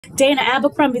Dana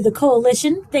Abercrombie, the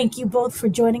Koalition. Thank you both for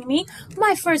joining me.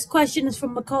 My first question is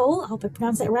from Michole. I hope I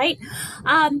pronounced that right.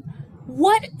 Um,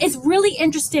 what is really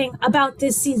interesting about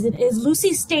this season is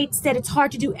Lucy states that it's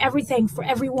hard to do everything for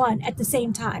everyone at the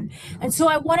same time. And so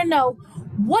I want to know,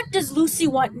 what does Lucy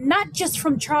want, not just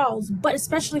from Charles, but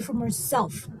especially from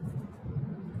herself?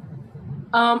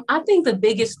 I think the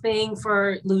biggest thing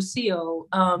for Lucille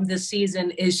this season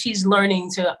is she's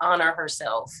learning to honor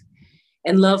herself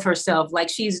and love herself. Like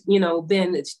she's, been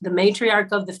the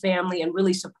matriarch of the family and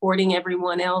really supporting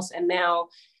everyone else. And now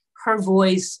her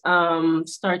voice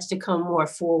starts to come more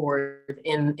forward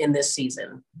in this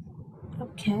season.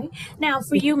 Okay. Now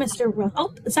for you, Mr.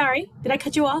 Oh, sorry. Did I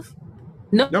cut you off?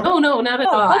 No, not at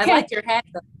all. Okay. I like your hat.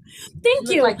 Thank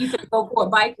you. Like you could go for a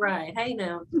bike ride. Hey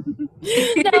now.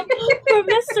 Now, for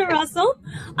Mr. Russell,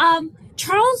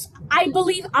 Charles, I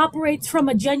believe, operates from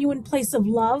a genuine place of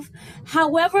love.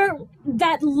 However,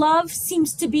 that love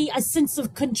seems to be a sense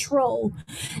of control.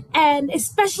 And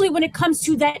especially when it comes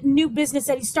to that new business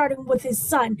that he's starting with his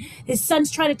son. His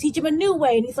son's trying to teach him a new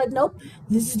way. And he's like, nope,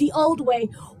 this is the old way.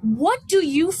 What do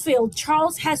you feel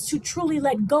Charles has to truly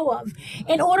let go of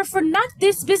in order for not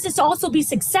this business to also be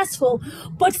successful,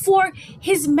 but for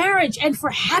his marriage and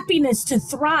for happiness to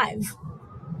thrive?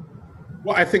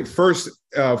 Well, I think first,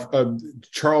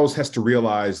 Charles has to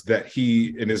realize that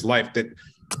in his life, that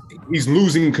he's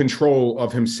losing control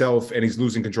of himself and he's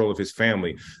losing control of his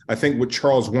family. I think what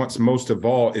Charles wants most of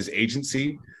all is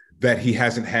agency that he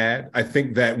hasn't had. I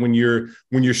think that when you're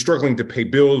struggling to pay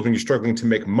bills, when you're struggling to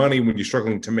make money, when you're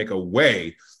struggling to make a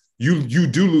way, you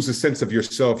do lose a sense of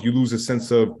yourself. You lose a sense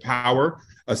of power,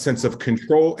 a sense of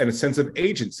control, and a sense of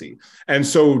agency. And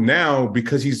so now,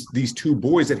 because these two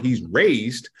boys that he's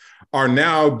raised are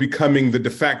now becoming the de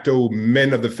facto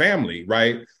men of the family,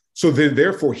 right? So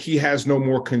therefore, he has no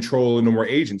more control and no more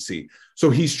agency. So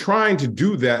he's trying to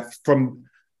do that from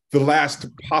the last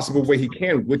possible way he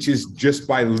can, which is just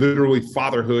by literally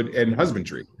fatherhood and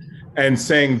husbandry, and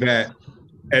saying that,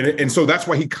 and so that's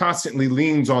why he constantly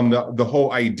leans on the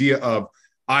whole idea of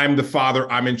I'm the father,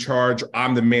 I'm in charge,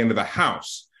 I'm the man of the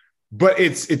house. But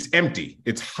it's empty,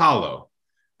 it's hollow.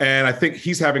 And I think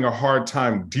he's having a hard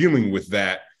time dealing with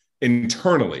that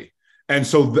internally. And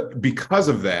so because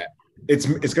of that,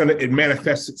 it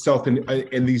manifests itself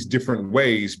in these different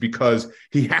ways, because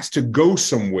he has to go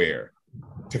somewhere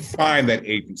to find that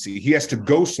agency. He has to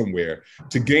go somewhere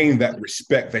to gain that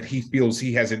respect that he feels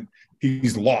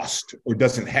he's lost or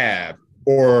doesn't have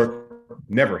or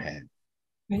never had.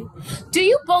 Right. Do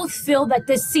you both feel that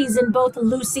this season, both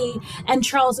Lucy and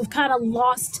Charles have kind of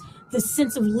lost the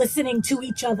sense of listening to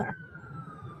each other?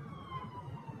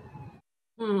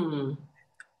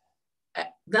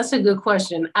 That's a good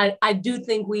question. I do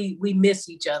think we miss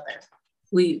each other.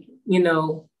 I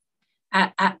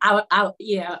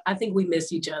think we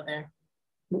miss each other.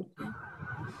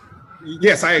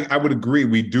 Yes, I would agree.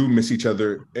 We do miss each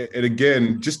other. And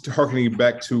again, just harkening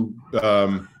back to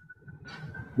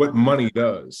what money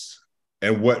does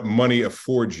and what money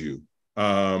affords you.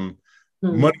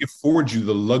 Money affords you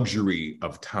the luxury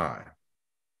of time.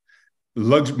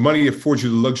 Money affords you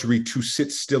the luxury to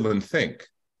sit still and think.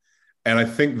 And I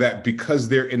think that because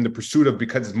they're in the pursuit of,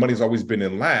 because money's always been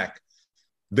in lack,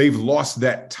 they've lost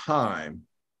that time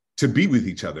to be with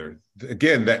each other.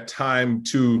 Again, that time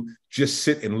to just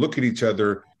sit and look at each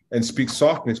other and speak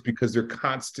softness, because they're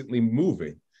constantly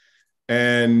moving.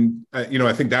 And,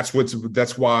 I think that's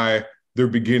why we're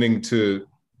beginning to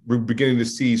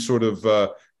see sort of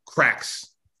cracks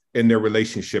in their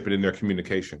relationship and in their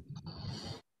communication.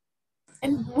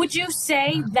 And would you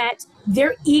say that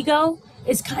their ego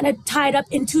is kind of tied up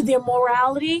into their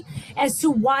morality as to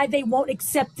why they won't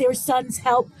accept their son's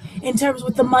help in terms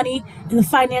with the money and the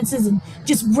finances and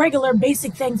just regular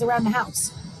basic things around the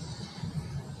house?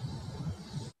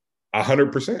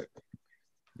 100%.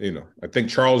 I think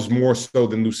Charles more so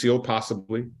than Lucille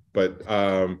possibly, but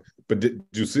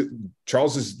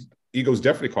Charles's ego is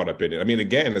definitely caught up in it. I mean,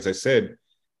 again, as I said,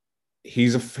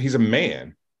 he's a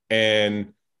man,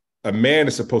 and a man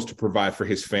is supposed to provide for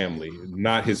his family,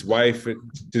 not his wife,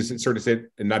 just sort of said,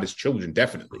 and not his children,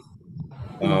 definitely.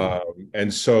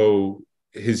 And so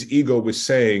his ego was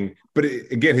saying, but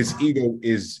again, his ego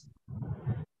is,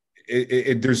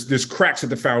 there's cracks at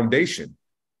the foundation,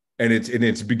 and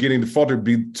it's beginning to falter,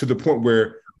 to the point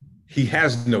where he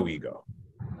has no ego.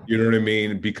 You know what I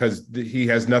mean? Because he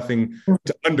has nothing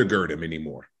to undergird him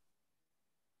anymore.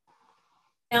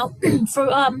 Now, for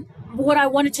what I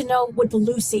wanted to know with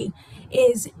Lucy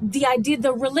is the idea,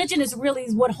 the religion is really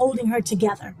what holding her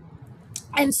together.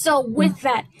 And so with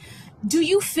that, do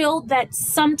you feel that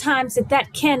sometimes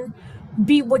that can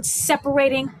be what's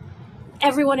separating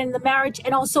everyone in the marriage,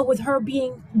 and also with her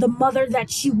being the mother that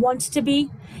she wants to be,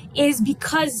 is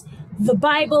because the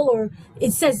Bible, or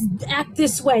it says act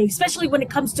this way, especially when it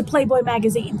comes to Playboy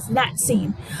magazines, that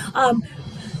scene,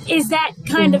 is that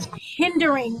kind of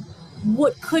hindering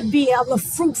what could be a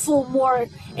fruitful, more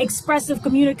expressive,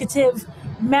 communicative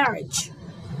marriage?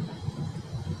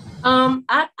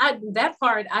 That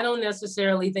part I don't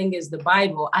necessarily think is the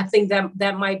Bible. I think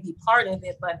that might be part of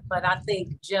it, but I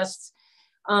think just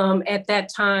at that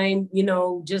time, you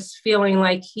know, just feeling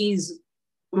like he's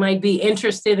might be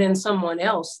interested in someone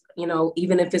else, you know,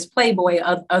 even if it's Playboy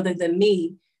other than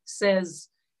me, says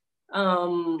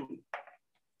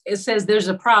it says there's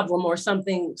a problem or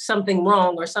something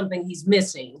wrong or something he's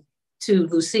missing to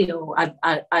Lucille,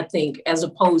 I think, as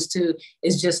opposed to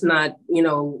it's just not, you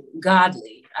know,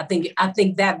 godly. I think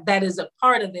that is a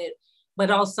part of it,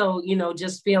 but also, you know,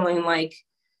 just feeling like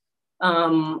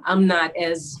I'm not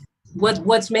as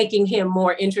what's making him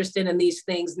more interested in these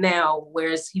things now,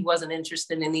 whereas he wasn't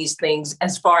interested in these things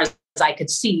as far as I could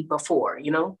see before,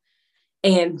 you know,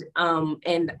 and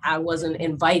I wasn't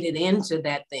invited into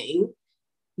that thing,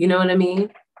 you know what I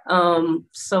mean?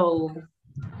 So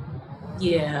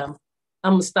yeah.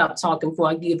 I'm gonna stop talking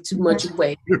before I give too much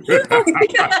away. during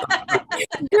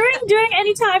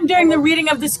any time during the reading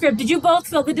of the script, did you both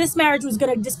feel that this marriage was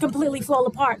gonna just completely fall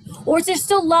apart, or is there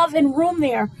still love and room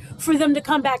there for them to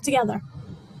come back together?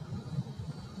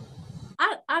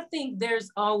 I think there's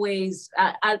always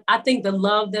I think the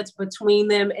love that's between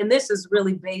them, and this is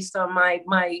really based on my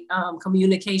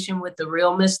communication with the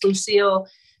real Miss Lucille.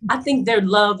 I think their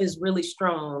love is really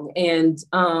strong, and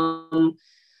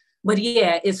but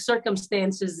yeah, it's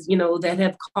circumstances, you know, that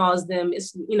have caused them.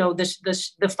 It's, you know,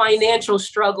 the financial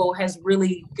struggle has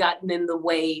really gotten in the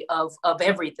way of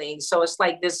everything. So it's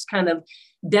like this kind of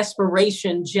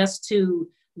desperation just to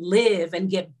live and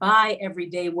get by every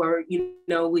day, where, you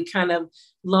know, we kind of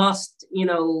lost, you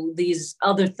know, these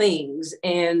other things,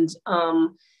 and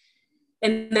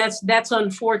that's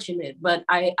unfortunate. But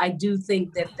I do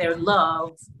think that their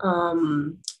love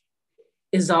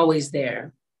is always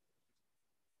there.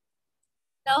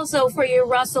 Also, for you,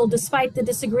 Russell, despite the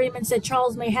disagreements that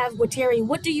Charles may have with Terry,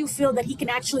 what do you feel that he can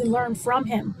actually learn from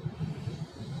him?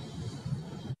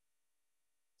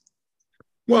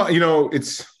 Well, you know,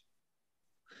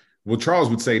 Charles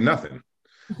would say nothing.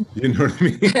 You know what I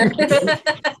mean?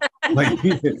 Like,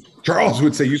 Charles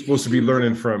would say, you're supposed to be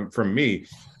learning from me.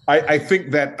 I think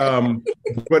that,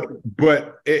 but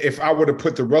if I were to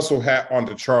put the Russell hat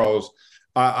onto Charles,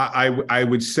 I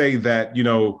would say that, you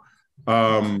know,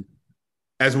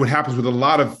 as what happens with a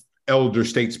lot of elder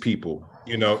statespeople,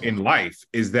 you know, in life,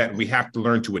 is that we have to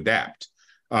learn to adapt.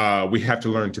 We have to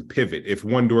learn to pivot. If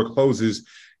one door closes,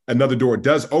 another door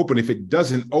does open. If it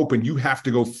doesn't open, you have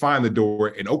to go find the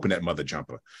door and open that mother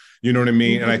jumper. You know what I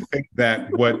mean? And I think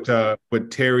that what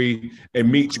Terry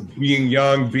and Meech, being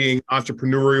young, being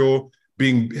entrepreneurial,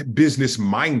 being business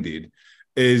minded,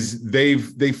 is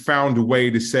they've found a way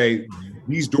to say,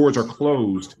 these doors are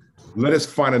closed. Let us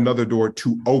find another door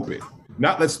to open.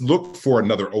 Not let's look for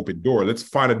another open door. Let's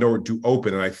find a door to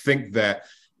open. And I think that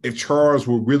if Charles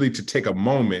were really to take a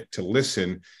moment to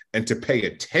listen and to pay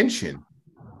attention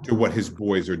to what his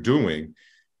boys are doing,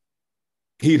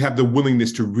 he'd have the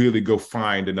willingness to really go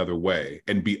find another way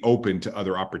and be open to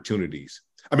other opportunities.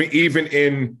 I mean, even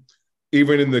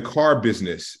in the car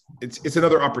business, it's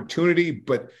another opportunity,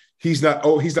 but he's not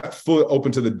fully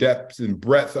open to the depth and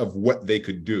breadth of what they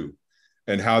could do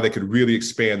and how they could really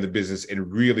expand the business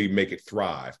and really make it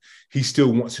thrive. He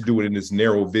still wants to do it in his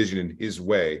narrow vision, in his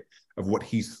way of what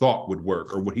he thought would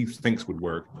work or what he thinks would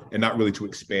work, and not really to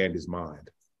expand his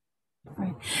mind.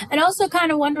 Right. And also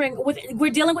kind of wondering, we're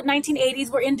dealing with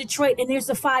 1980s, we're in Detroit, and there's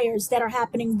the fires that are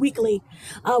happening weekly.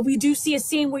 We do see a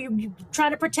scene where you try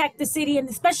to protect the city and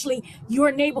especially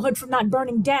your neighborhood from not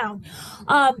burning down.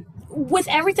 With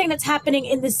everything that's happening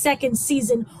in the second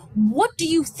season, what do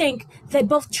you think that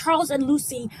both Charles and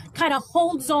Lucy kind of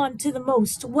holds on to the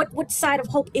most? What side of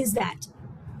hope is that?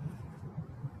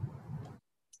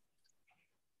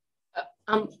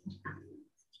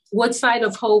 What side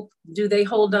of hope do they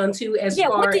hold on to as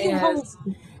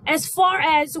far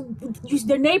as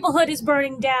the neighborhood is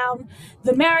burning down,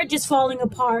 the marriage is falling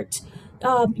apart,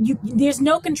 there's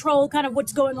no control kind of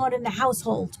what's going on in the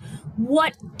household.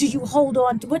 What do you hold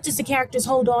on to? What does the characters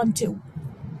hold on to?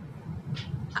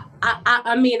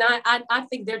 I mean, I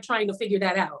think they're trying to figure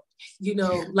that out. You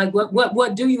know, like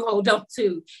what do you hold on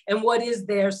to, and what is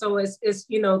there? So it's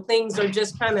you know, things are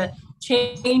just kind of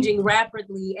changing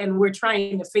rapidly, and we're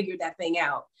trying to figure that thing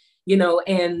out. You know,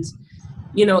 and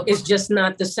you know, it's just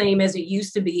not the same as it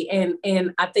used to be.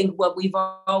 And I think what we've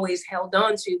always held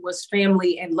on to was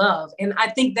family and love. And I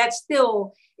think that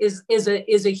still is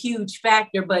a huge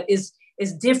factor, but is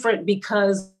different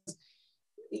because,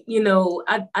 you know,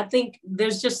 I think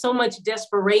there's just so much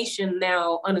desperation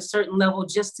now on a certain level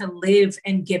just to live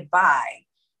and get by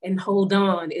and hold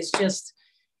on. It's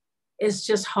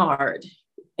just hard.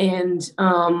 And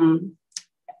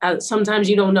sometimes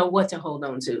you don't know what to hold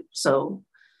on to. So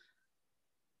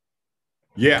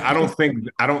yeah, I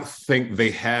don't think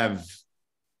they have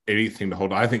anything to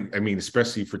hold on. I mean,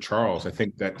 especially for Charles, I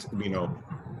think that, you know,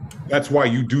 that's why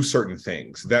you do certain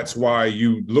things. That's why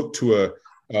you look to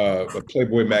a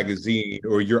Playboy magazine,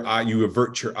 or you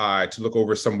avert your eye to look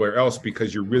over somewhere else,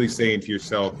 because you're really saying to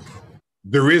yourself,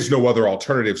 there is no other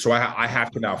alternative. So I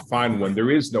have to now find one. There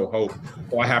is no hope.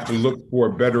 So I have to look for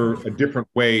a different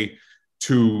way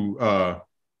to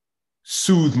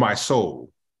soothe my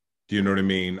soul. Do you know what I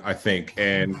mean? I think,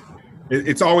 and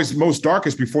it's always most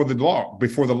darkest before the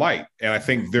light. And I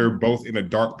think they're both in a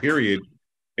dark period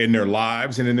in their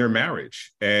lives and in their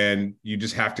marriage. And you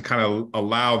just have to kind of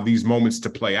allow these moments to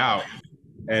play out,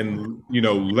 and, you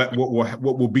know, let what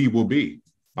will be will be.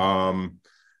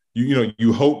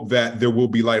 You hope that there will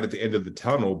be light at the end of the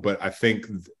tunnel, but I think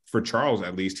for Charles,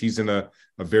 at least, he's in a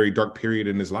very dark period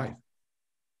in his life.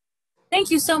 Thank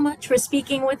you so much for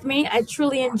speaking with me. I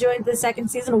truly enjoyed the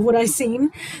second season of what I've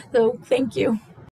seen. So thank you.